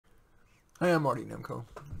I am Marty Nemko.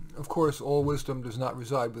 Of course, all wisdom does not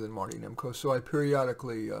reside within Marty Nemko, so I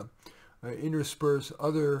periodically intersperse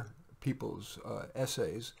other people's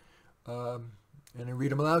essays and I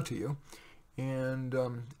read them aloud to you. And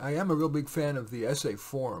I am a real big fan of the essay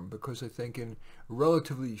form because I think in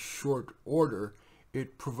relatively short order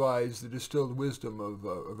it provides the distilled wisdom of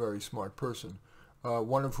a very smart person,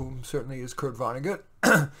 one of whom certainly is Kurt Vonnegut,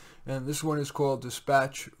 and this one is called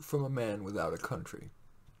Dispatch from a Man Without a Country.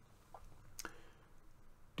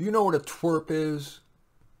 Do you know what a twerp is?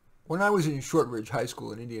 When I was in Shortridge High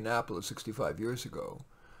School in Indianapolis 65 years ago,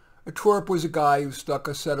 a twerp was a guy who stuck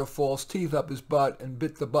a set of false teeth up his butt and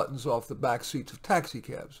bit the buttons off the back seats of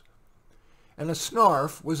taxicabs. And a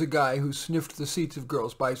snarf was a guy who sniffed the seats of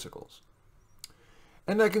girls' bicycles.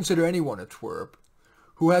 And I consider anyone a twerp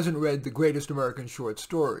who hasn't read the greatest American short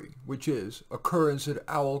story, which is Occurrence at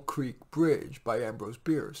Owl Creek Bridge by Ambrose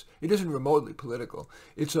Bierce. It isn't remotely political.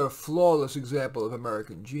 It's a flawless example of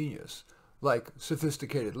American genius, like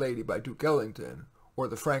Sophisticated Lady by Duke Ellington or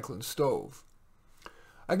The Franklin Stove.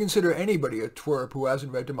 I consider anybody a twerp who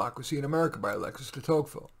hasn't read Democracy in America by Alexis de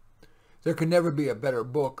Tocqueville. There can never be a better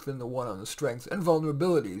book than the one on the strengths and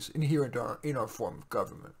vulnerabilities inherent in our form of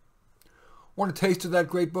government. Want a taste of that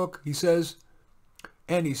great book? He says,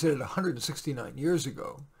 and he said it 169 years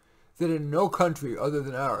ago, that in no country other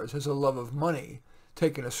than ours has a love of money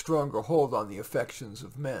taken a stronger hold on the affections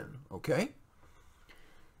of men, okay?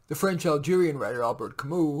 The French-Algerian writer Albert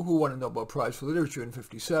Camus, who won a Nobel Prize for Literature in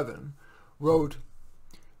 1957, wrote,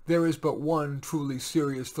 "There is but one truly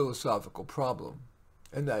serious philosophical problem,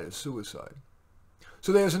 and that is suicide."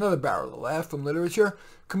 So there's another barrel of laugh from literature.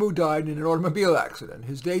 Camus died in an automobile accident.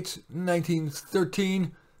 His dates,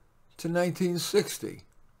 1913 to 1960.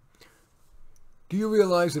 Do you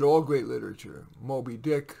realize that all great literature, Moby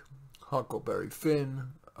Dick, Huckleberry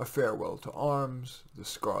Finn, A Farewell to Arms, The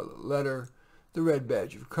Scarlet Letter, The Red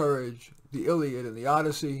Badge of Courage, The Iliad and the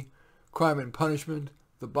Odyssey, Crime and Punishment,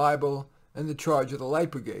 the Bible, and The Charge of the Light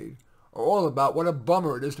Brigade, are all about what a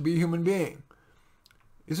bummer it is to be a human being?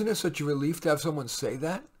 Isn't it such a relief to have someone say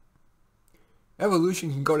that? Evolution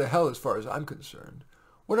can go to hell as far as I'm concerned.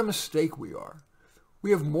 What a mistake we are. We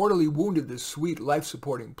have mortally wounded this sweet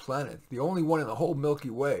life-supporting planet, the only one in the whole Milky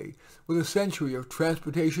Way, with a century of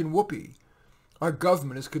transportation whoopee. Our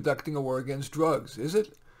government is conducting a war against drugs, is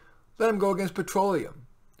it? Let them go against petroleum.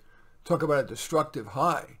 Talk about a destructive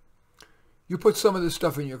high. You put some of this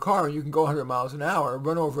stuff in your car and you can go 100 miles an hour,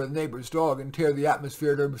 run over a neighbor's dog, and tear the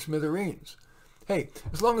atmosphere to smithereens. Hey,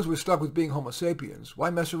 as long as we're stuck with being Homo sapiens, why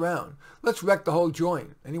mess around? Let's wreck the whole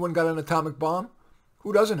joint. Anyone got an atomic bomb?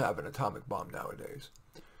 Who doesn't have an atomic bomb nowadays?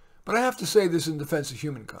 But I have to say this in defense of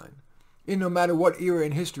humankind. In no matter what era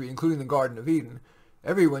in history, including the Garden of Eden,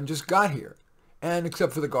 everyone just got here. And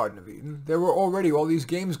except for the Garden of Eden, there were already all these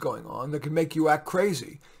games going on that could make you act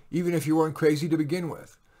crazy, even if you weren't crazy to begin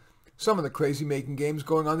with. Some of the crazy-making games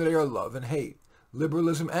going on today are love and hate,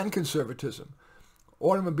 liberalism and conservatism,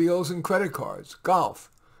 automobiles and credit cards, golf,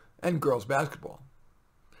 and girls' basketball.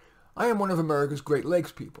 I am one of America's Great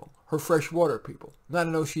Lakes people, her freshwater people, not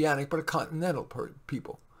an oceanic but a continental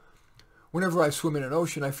people. Whenever I swim in an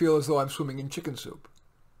ocean, I feel as though I'm swimming in chicken soup.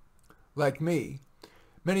 Like me,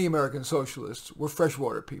 many American socialists were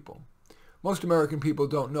freshwater people. Most American people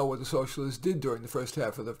don't know what the socialists did during the first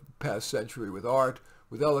half of the past century with art,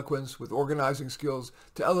 with eloquence, with organizing skills,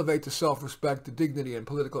 to elevate the self-respect, the dignity, and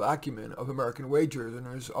political acumen of American wage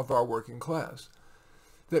earners of our working class.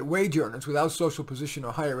 That wage earners without social position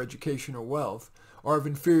or higher education or wealth are of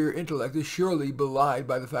inferior intellect is surely belied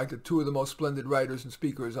by the fact that two of the most splendid writers and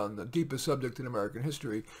speakers on the deepest subject in American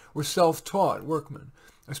history were self-taught workmen.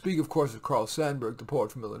 I speak, of course, of Carl Sandburg, the poet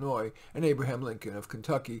from Illinois, and Abraham Lincoln of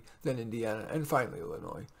Kentucky, then Indiana, and finally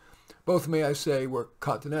Illinois. Both, may I say, were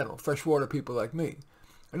continental, freshwater people like me.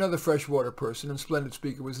 Another freshwater person and splendid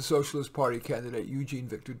speaker was the Socialist Party candidate Eugene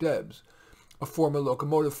Victor Debs, a former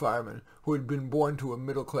locomotive fireman who had been born to a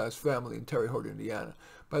middle-class family in Terre Haute, Indiana.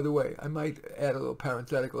 By the way, I might add a little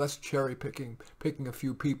parenthetical. That's cherry-picking, picking a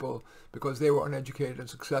few people because they were uneducated and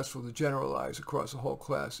successful. To generalize across the whole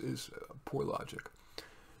class is poor logic.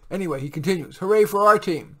 Anyway, he continues, "Hooray for our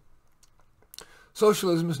team!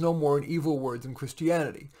 Socialism is no more an evil word than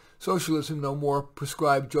Christianity. Socialism no more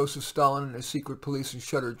prescribed Joseph Stalin and his secret police and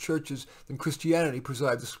shuttered churches than Christianity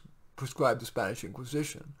prescribed the Spanish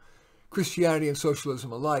Inquisition. Christianity and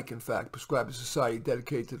socialism alike, in fact, prescribe a society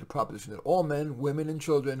dedicated to the proposition that all men, women, and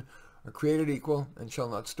children are created equal and shall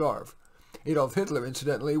not starve. Adolf Hitler,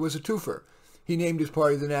 incidentally, was a twofer. He named his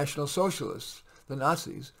party the National Socialists, the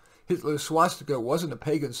Nazis. Hitler's swastika wasn't a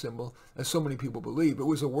pagan symbol, as so many people believe. It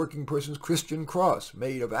was a working person's Christian cross,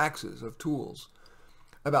 made of axes, of tools.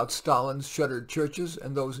 about Stalin's shuttered churches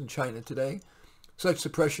and those in China today. Such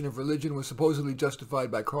suppression of religion was supposedly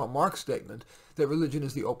justified by Karl Marx's statement that religion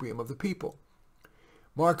is the opium of the people.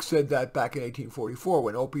 Marx said that back in 1844,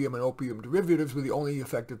 when opium and opium derivatives were the only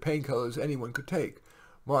effective painkillers anyone could take.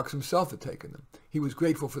 Marx himself had taken them. He was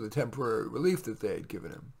grateful for the temporary relief that they had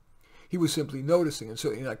given him. He was simply noticing and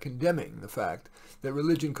certainly not condemning the fact that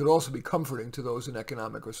religion could also be comforting to those in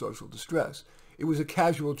economic or social distress. It was a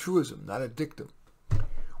casual truism, not a dictum.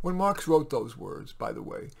 When Marx wrote those words, by the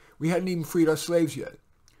way, we hadn't even freed our slaves yet.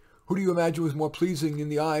 Who do you imagine was more pleasing in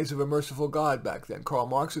the eyes of a merciful God back then, Karl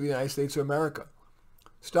Marx or the United States of America?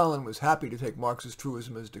 Stalin was happy to take Marx's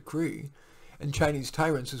truism as decree, and Chinese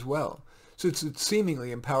tyrants as well, since it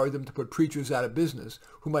seemingly empowered them to put preachers out of business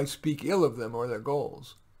who might speak ill of them or their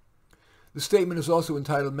goals. The statement has also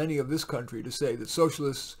entitled many of this country to say that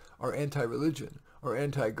socialists are anti-religion or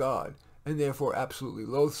anti-God, and therefore absolutely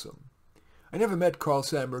loathsome. I never met Carl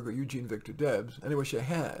Sandburg or Eugene Victor Debs, and I wish I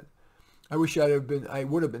had. I wish I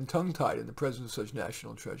would have been tongue-tied in the presence of such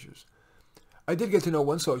national treasures. I did get to know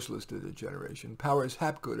one socialist of the generation, Powers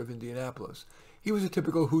Hapgood of Indianapolis. He was a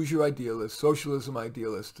typical Hoosier idealist. Socialism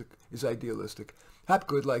is idealistic.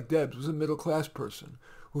 Hapgood, like Debs, was a middle-class person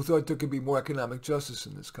who thought there could be more economic justice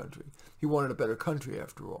in this country. He wanted a better country,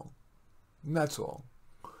 after all. And that's all.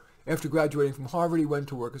 After graduating from Harvard, he went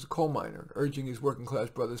to work as a coal miner, urging his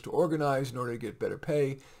working-class brothers to organize in order to get better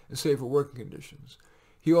pay and safer working conditions.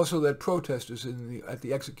 He also led protesters at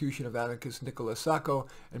the execution of anarchist Nicola Sacco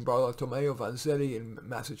and Bartolomeo Vanzetti in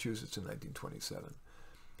Massachusetts in 1927.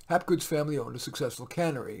 Hapgood's family owned a successful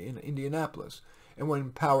cannery in Indianapolis, and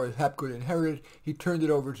when Powers Hapgood inherited, he turned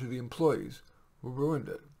it over to the employees, who ruined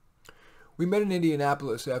it. We met in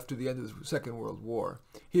Indianapolis after the end of the Second World War.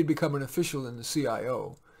 He had become an official in the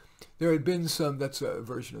CIO. There had been that's a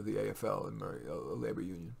version of the AFL, a labor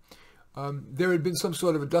union. There had been some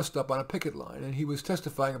sort of a dust-up on a picket line, and he was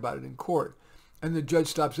testifying about it in court. And the judge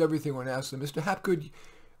stops everything and asks him, Mr. Hapgood,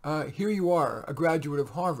 here you are, a graduate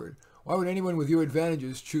of Harvard. Why would anyone with your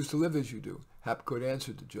advantages choose to live as you do? Hapgood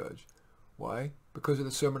answered the judge. Why? Because of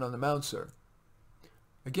the Sermon on the Mount, sir.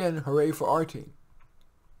 Again, hooray for our team.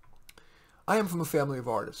 I am from a family of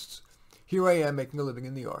artists. Here I am making a living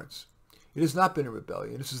in the arts. It has not been a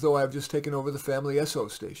rebellion. It's as though I have just taken over the family SO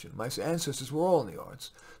station. My ancestors were all in the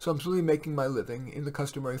arts, so I'm simply making my living in the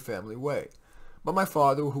customary family way. But my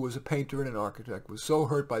father, who was a painter and an architect, was so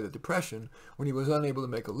hurt by the Depression when he was unable to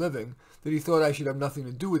make a living that he thought I should have nothing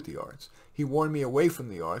to do with the arts. He warned me away from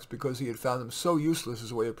the arts because he had found them so useless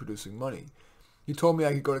as a way of producing money. He told me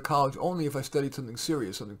I could go to college only if I studied something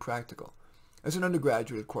serious, something practical. As an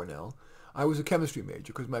undergraduate at Cornell, I was a chemistry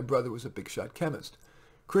major because my brother was a big-shot chemist.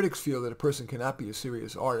 Critics feel that a person cannot be a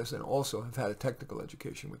serious artist and also have had a technical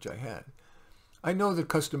education, which I had. I know that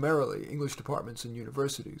customarily English departments in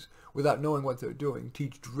universities, without knowing what they're doing,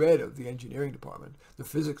 teach dread of the engineering department, the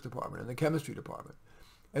physics department, and the chemistry department.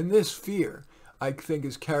 And this fear, I think,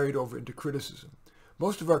 is carried over into criticism.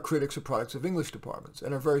 Most of our critics are products of English departments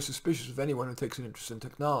and are very suspicious of anyone who takes an interest in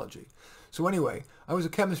technology. So anyway, I was a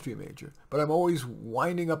chemistry major, but I'm always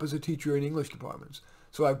winding up as a teacher in English departments,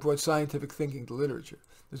 so I've brought scientific thinking to literature.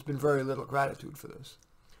 There's been very little gratitude for this.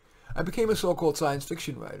 I became a so-called science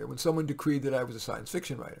fiction writer when someone decreed that I was a science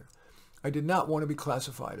fiction writer. I did not want to be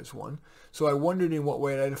classified as one, so I wondered in what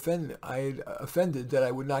way I had offended that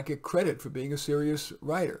I would not get credit for being a serious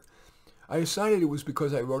writer. I decided it was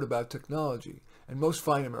because I wrote about technology, and most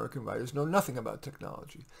fine American writers know nothing about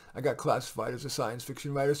technology. I got classified as a science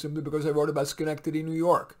fiction writer simply because I wrote about Schenectady, New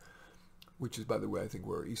York, which is, by the way, I think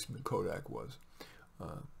where Eastman Kodak was,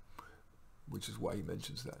 which is why he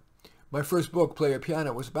mentions that. My first book, Play a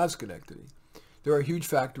Piano, was about Schenectady. There are huge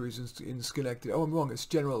factories in Schenectady. Oh, I'm wrong. It's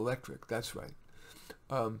General Electric. That's right.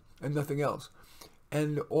 And nothing else.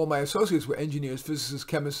 And all my associates were engineers, physicists,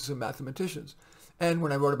 chemists, and mathematicians. And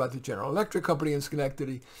when I wrote about the General Electric company in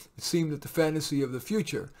Schenectady, it seemed that the fantasy of the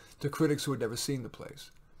future to critics who had never seen the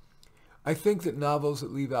place. I think that novels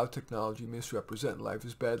that leave out technology misrepresent life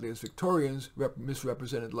as badly as Victorians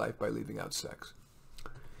misrepresented life by leaving out sex.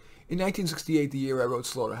 In 1968, the year I wrote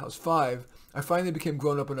Slaughterhouse-5, I finally became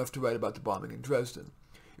grown up enough to write about the bombing in Dresden.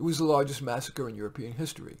 It was the largest massacre in European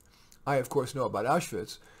history. I, of course, know about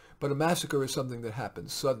Auschwitz, but a massacre is something that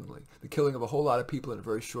happens suddenly, the killing of a whole lot of people in a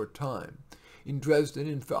very short time. In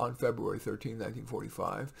Dresden, on February 13,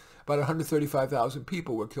 1945, about 135,000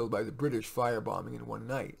 people were killed by the British firebombing in one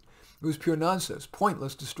night. It was pure nonsense,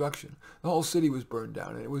 pointless destruction. The whole city was burned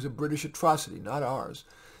down, and it was a British atrocity, not ours.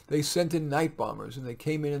 They sent in night bombers, and they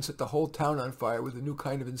came in and set the whole town on fire with a new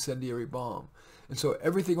kind of incendiary bomb. And so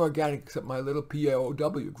everything organic except my little POW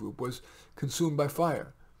group was consumed by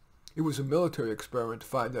fire. It was a military experiment to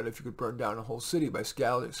find out if you could burn down a whole city by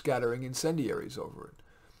scattering incendiaries over it.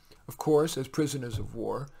 Of course, as prisoners of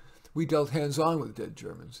war, we dealt hands-on with dead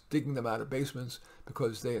Germans, digging them out of basements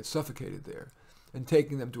because they had suffocated there, and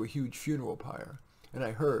taking them to a huge funeral pyre. And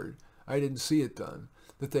I heard, I didn't see it done,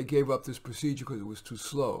 that they gave up this procedure because it was too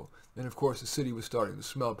slow. And of course the city was starting to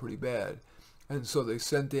smell pretty bad. And so they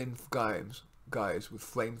sent in guys with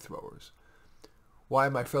flamethrowers. Why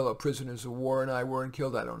my fellow prisoners of war and I weren't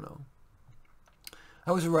killed, I don't know.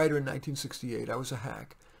 I was a writer in 1968. I was a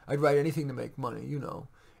hack. I'd write anything to make money, you know.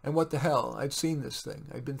 And what the hell, I'd seen this thing.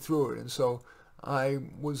 I'd been through it. And so I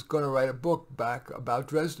was going to write a book back about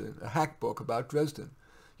Dresden, a hack book about Dresden.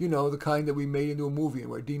 You know, the kind that we made into a movie and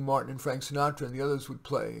where Dean Martin and Frank Sinatra and the others would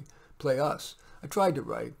play us. I tried to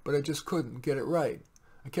write, but I just couldn't get it right.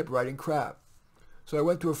 I kept writing crap. So I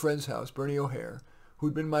went to a friend's house, Bernie O'Hare,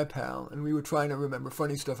 who'd been my pal, and we were trying to remember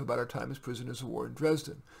funny stuff about our time as prisoners of war in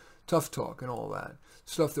Dresden. Tough talk and all that.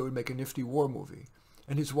 Stuff that would make a nifty war movie.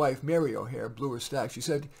 And his wife, Mary O'Hare, blew her stack. She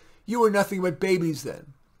said, "You were nothing but babies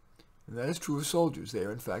then." And that is true of soldiers. They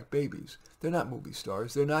are, in fact, babies. They're not movie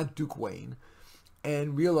stars. They're not Duke Wayne.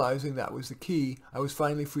 And realizing that was the key, I was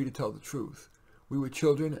finally free to tell the truth. We were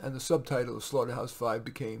children, and the subtitle of Slaughterhouse-Five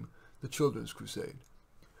became The Children's Crusade.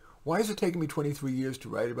 Why has it taken me 23 years to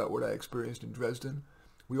write about what I experienced in Dresden?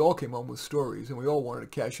 We all came home with stories, and we all wanted to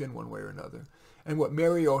cash in one way or another. And what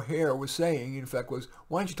Mary O'Hare was saying, in fact, was,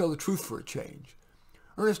 why don't you tell the truth for a change?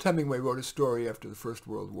 Ernest Hemingway wrote a story after the First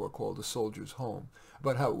World War called A Soldier's Home,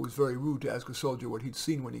 about how it was very rude to ask a soldier what he'd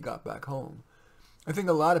seen when he got back home. I think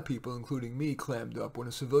a lot of people, including me, clammed up when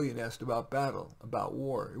a civilian asked about battle, about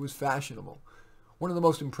war. It was fashionable. One of the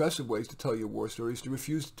most impressive ways to tell your war story is to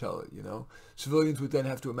refuse to tell it, you know. Civilians would then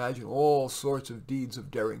have to imagine all sorts of deeds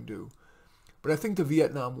of daring do. But I think the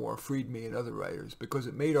Vietnam War freed me and other writers because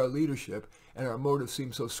it made our leadership and our motives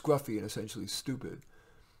seem so scruffy and essentially stupid.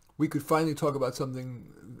 We could finally talk about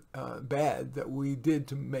something bad that we did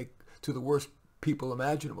to the worst people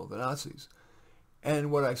imaginable, the Nazis.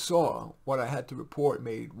 And what I saw, what I had to report,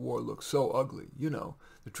 made war look so ugly. You know,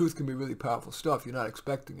 the truth can be really powerful stuff. You're not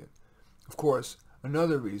expecting it. Of course,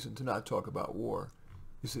 another reason to not talk about war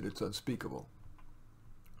is that it's unspeakable.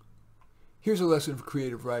 Here's a lesson for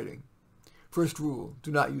creative writing. First rule,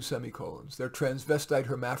 do not use semicolons. They're transvestite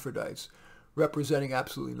hermaphrodites representing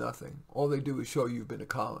absolutely nothing. All they do is show you've been to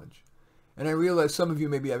college. And I realize some of you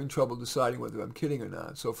may be having trouble deciding whether I'm kidding or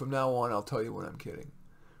not, so from now on I'll tell you when I'm kidding.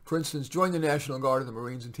 For instance, join the National Guard of the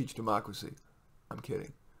Marines and teach democracy. I'm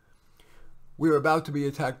kidding. We are about to be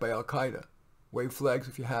attacked by Al-Qaeda. Wave flags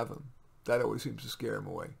if you have them. That always seems to scare them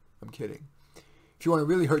away. I'm kidding. If you want to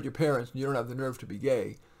really hurt your parents and you don't have the nerve to be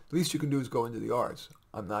gay, the least you can do is go into the arts.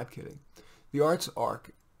 I'm not kidding. The arts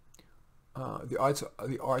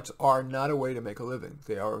are not a way to make a living.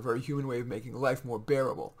 They are a very human way of making life more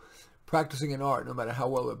bearable. Practicing an art, no matter how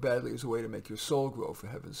well or badly, is a way to make your soul grow, for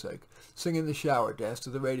heaven's sake. Sing in the shower, dance to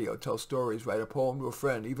the radio, tell stories, write a poem to a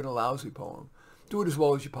friend, even a lousy poem. Do it as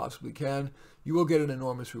well as you possibly can. You will get an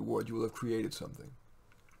enormous reward. You will have created something.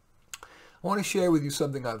 I want to share with you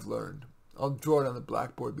something I've learned. I'll draw it on the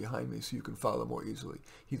blackboard behind me so you can follow more easily.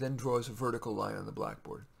 He then draws a vertical line on the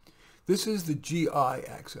blackboard. This is the GI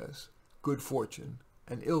axis, good fortune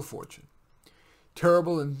and ill fortune.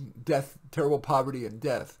 Terrible poverty and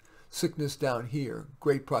death. Sickness down here,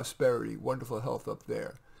 great prosperity, wonderful health up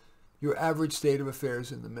there. Your average state of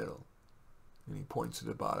affairs in the middle. And he points to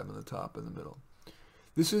the bottom and the top and the middle.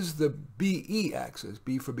 This is the BE axis,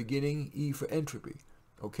 B for beginning, E for entropy.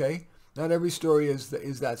 Okay? Not every story is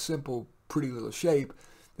that simple, pretty little shape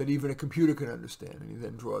that even a computer can understand. And he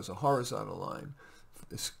then draws a horizontal line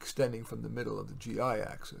extending from the middle of the GI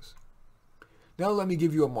axis. Now let me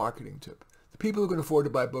give you a marketing tip. The people who can afford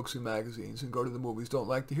to buy books and magazines and go to the movies don't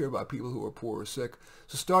like to hear about people who are poor or sick.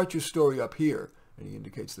 So start your story up here, and he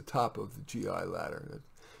indicates the top of the GI ladder.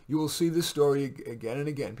 You will see this story again and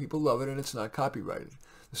again. People love it, and it's not copyrighted.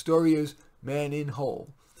 The story is man in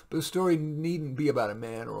hole. But the story needn't be about a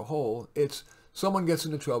man or a hole. It's someone gets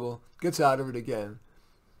into trouble, gets out of it again.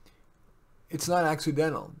 It's not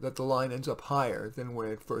accidental that the line ends up higher than when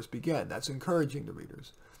it first began. That's encouraging to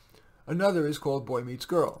readers. Another is called Boy Meets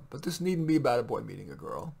Girl, but this needn't be about a boy meeting a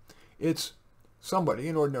girl. It's somebody,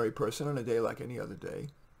 an ordinary person on a day like any other day,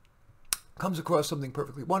 comes across something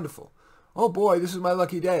perfectly wonderful. Oh boy, this is my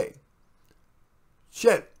lucky day.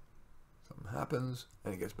 Shit! Something happens,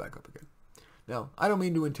 and it gets back up again. Now, I don't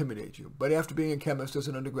mean to intimidate you, but after being a chemist as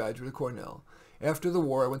an undergraduate at Cornell, after the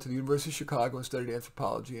war I went to the University of Chicago and studied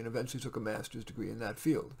anthropology and eventually took a master's degree in that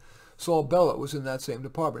field. Saul Bellow was in that same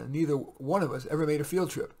department, and neither one of us ever made a field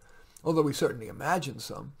trip. although we certainly imagined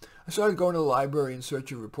some. I started going to the library in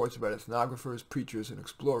search of reports about ethnographers, preachers, and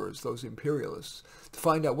explorers, those imperialists, to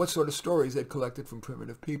find out what sort of stories they'd collected from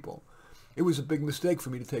primitive people. It was a big mistake for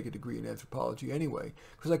me to take a degree in anthropology anyway,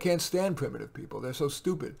 because I can't stand primitive people. They're so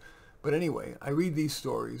stupid. But anyway, I read these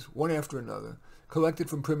stories, one after another, collected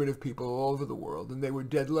from primitive people all over the world, and they were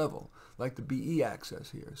dead level, like the BE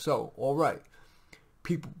access here. So, all right,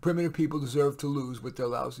 primitive people deserve to lose with their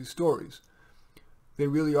lousy stories. They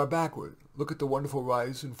really are backward. Look at the wonderful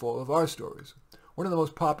rise and fall of our stories. One of the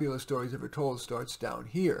most popular stories ever told starts down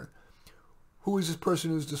here. Who is this person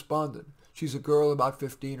who's despondent? She's a girl about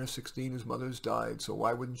 15 or 16 whose mother's died, so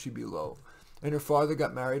why wouldn't she be low? And her father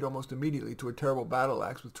got married almost immediately to a terrible battle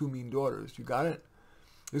axe with 2 mean daughters. You got it?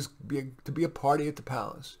 There's to be a party at the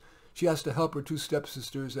palace. She has to help her 2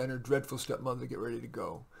 stepsisters and her dreadful stepmother get ready to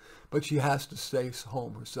go. But she has to stay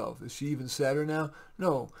home herself. Is she even sadder now?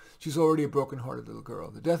 No, she's already a broken-hearted little girl.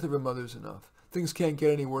 The death of her mother's enough. Things can't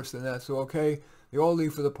get any worse than that, so okay, they all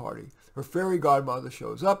leave for the party. Her fairy godmother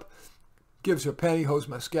shows up, gives her pantyhose,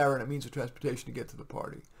 mascara, and it means her transportation to get to the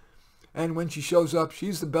party. And when she shows up,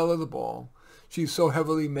 she's the belle of the ball. She's so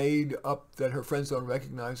heavily made up that her friends don't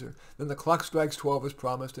recognize her. Then the clock strikes 12 as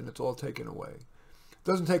promised, and it's all taken away. It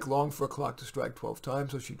doesn't take long for a clock to strike 12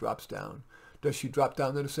 times, so she drops down. Does she drop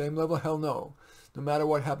down to the same level? Hell no. No matter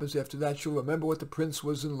what happens after that, she'll remember what the prince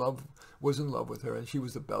was in love with her, and she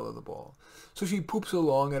was the belle of the ball. So she poops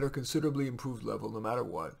along at her considerably improved level, no matter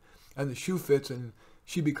what, and the shoe fits, and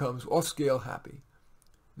she becomes off-scale happy.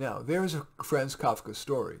 Now, there's a Franz Kafka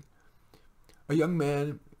story. A young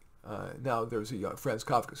man, Franz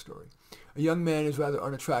Kafka story. A young man is rather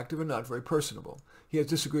unattractive and not very personable. He has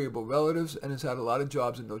disagreeable relatives and has had a lot of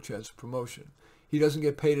jobs and no chance of promotion. He doesn't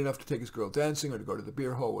get paid enough to take his girl dancing or to go to the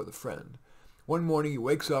beer hall with a friend. One morning he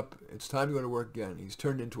wakes up, it's time to go to work again. He's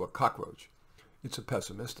turned into a cockroach. It's a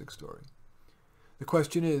pessimistic story. The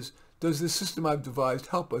question is, does this system I've devised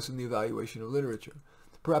help us in the evaluation of literature?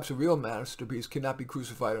 Perhaps a real masterpiece cannot be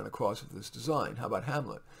crucified on a cross of this design. How about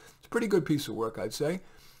Hamlet? It's a pretty good piece of work, I'd say.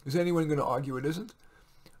 Is anyone going to argue it isn't?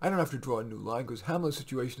 I don't have to draw a new line because Hamlet's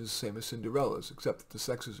situation is the same as Cinderella's, except that the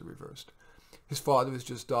sexes are reversed. His father has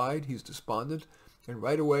just died, he's despondent, and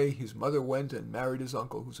right away his mother went and married his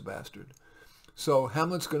uncle, who's a bastard. So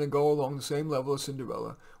Hamlet's going to go along the same level as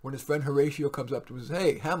Cinderella when his friend Horatio comes up to him and says,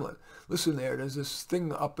 "Hey, Hamlet, listen there's this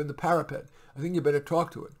thing up in the parapet. I think you better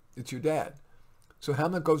talk to it. It's your dad." So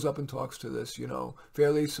Hamlet goes up and talks to this,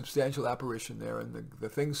 fairly substantial apparition there, and the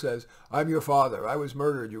thing says, "I'm your father. I was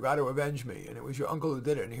murdered. You got to avenge me, and it was your uncle who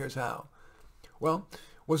did it, and here's how." Well,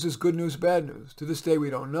 was this good news or bad news? To this day,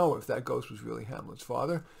 we don't know if that ghost was really Hamlet's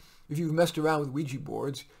father. If you've messed around with Ouija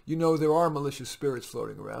boards, you know there are malicious spirits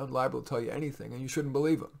floating around, liable to tell you anything, and you shouldn't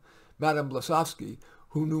believe them. Madame Blasowski,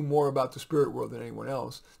 who knew more about the spirit world than anyone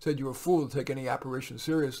else, said you were a fool to take any apparition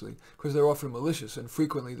seriously because they're often malicious, and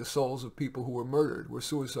frequently the souls of people who were murdered, were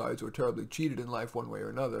suicides, or terribly cheated in life one way or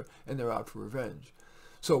another, and they're out for revenge.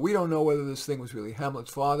 So we don't know whether this thing was really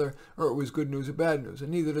Hamlet's father, or it was good news or bad news,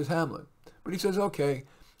 and neither does Hamlet. But he says, okay,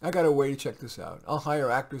 I got a way to check this out. I'll hire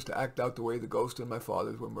actors to act out the way the ghost and my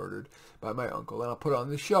fathers were murdered by my uncle, and I'll put on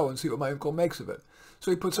this show and see what my uncle makes of it. So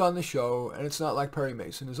he puts on the show, and it's not like Perry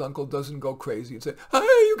Mason. His uncle doesn't go crazy and say, "Hey,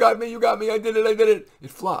 you got me, I did it." It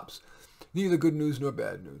flops. Neither good news nor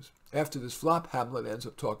bad news. After this flop, Hamlet ends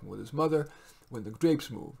up talking with his mother when the drapes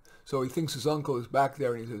move. So he thinks his uncle is back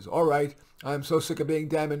there, and he says, "All right, I'm so sick of being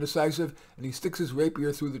damn indecisive," and he sticks his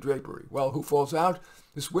rapier through the drapery. Well, who falls out?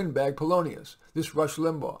 This windbag Polonius, this Rush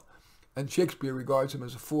Limbaugh. And Shakespeare regards him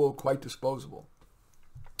as a fool quite disposable.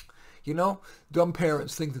 Dumb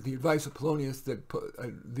parents think that the advice that Polonius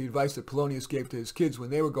gave to his kids when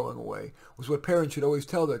they were going away was what parents should always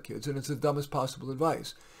tell their kids, and it's the dumbest possible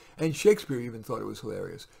advice. And Shakespeare even thought it was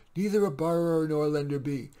hilarious. Neither a borrower nor a lender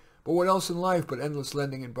be, but what else in life but endless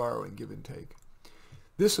lending and borrowing, give and take?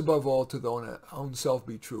 This above all to the own self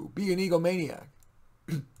be true. Be an egomaniac.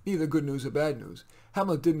 Neither good news or bad news.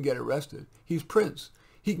 Hamlet didn't get arrested. He's Prince.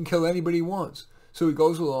 He can kill anybody he wants. So he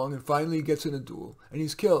goes along and finally he gets in a duel, and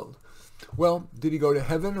he's killed. Well, did he go to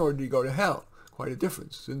heaven or did he go to hell? Quite a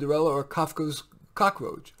difference. Cinderella or Kafka's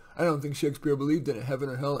cockroach. I don't think Shakespeare believed in a heaven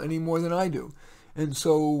or hell any more than I do. And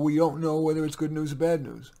so we don't know whether it's good news or bad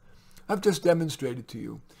news. I've just demonstrated to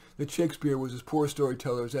you that Shakespeare was as poor a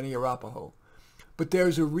storyteller as any Arapaho. But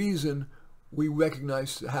there's a reason we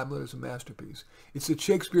recognize Hamlet as a masterpiece. It's that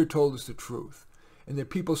Shakespeare told us the truth, and that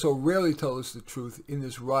people so rarely tell us the truth in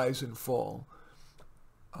this rise and fall.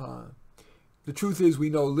 The truth is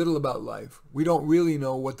we know little about life. We don't really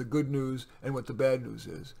know what the good news and what the bad news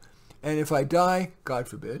is. And if I die, God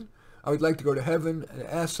forbid, I would like to go to heaven and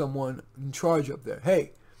ask someone in charge up there,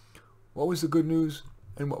 "Hey, what was the good news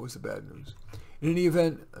and what was the bad news. In any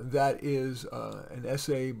event, that is an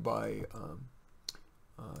essay by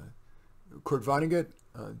Kurt Vonnegut,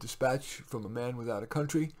 Dispatch from a Man Without a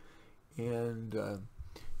Country, and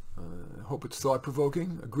I hope it's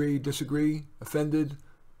thought-provoking. Agree, disagree, offended,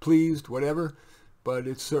 pleased, whatever, but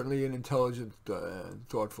it's certainly an intelligent,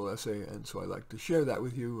 thoughtful essay, and so I like to share that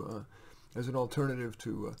with you as an alternative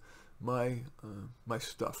to my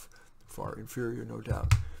stuff. Far inferior, no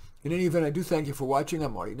doubt. In any event, I do thank you for watching.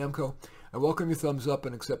 I'm Marty Nemko. I welcome your thumbs up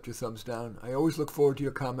and accept your thumbs down. I always look forward to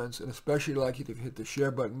your comments, and especially like you to hit the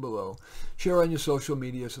share button below. Share on your social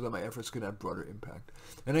media so that my efforts can have broader impact.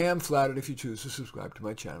 And I am flattered if you choose to subscribe to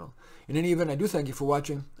my channel. In any event, I do thank you for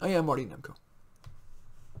watching. I am Marty Nemko.